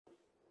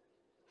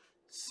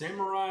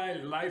Samurai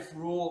life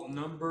rule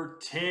number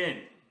 10.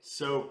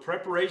 So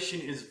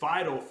preparation is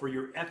vital for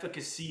your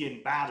efficacy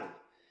in battle.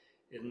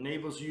 It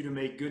enables you to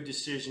make good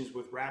decisions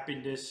with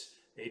rapidness,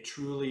 a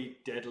truly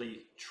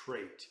deadly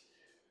trait.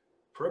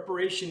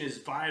 Preparation is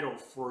vital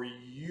for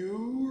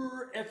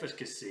your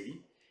efficacy.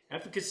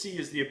 Efficacy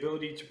is the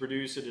ability to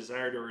produce a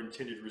desired or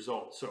intended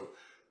result. So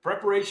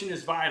preparation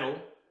is vital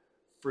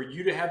for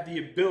you to have the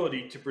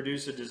ability to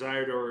produce a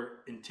desired or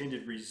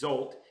intended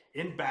result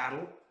in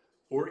battle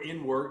or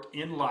in work,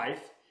 in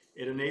life.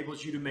 It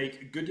enables you to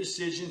make good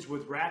decisions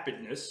with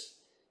rapidness.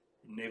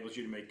 It enables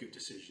you to make good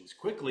decisions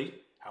quickly,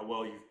 how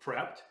well you've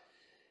prepped.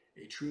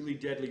 A truly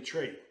deadly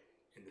trait.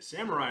 And the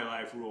samurai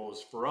life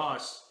rules for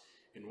us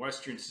in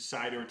Western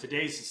society or in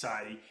today's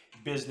society,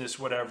 business,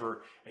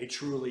 whatever, a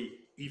truly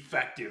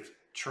effective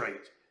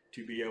trait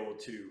to be able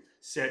to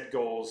set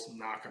goals,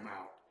 knock them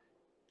out.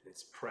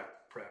 It's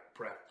prep, prep,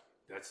 prep.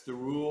 That's the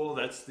rule.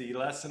 That's the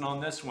lesson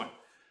on this one.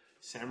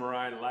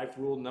 Samurai life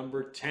rule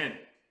number 10.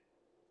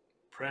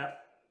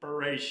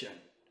 Preparation.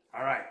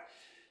 All right.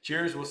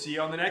 Cheers. We'll see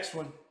you on the next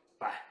one.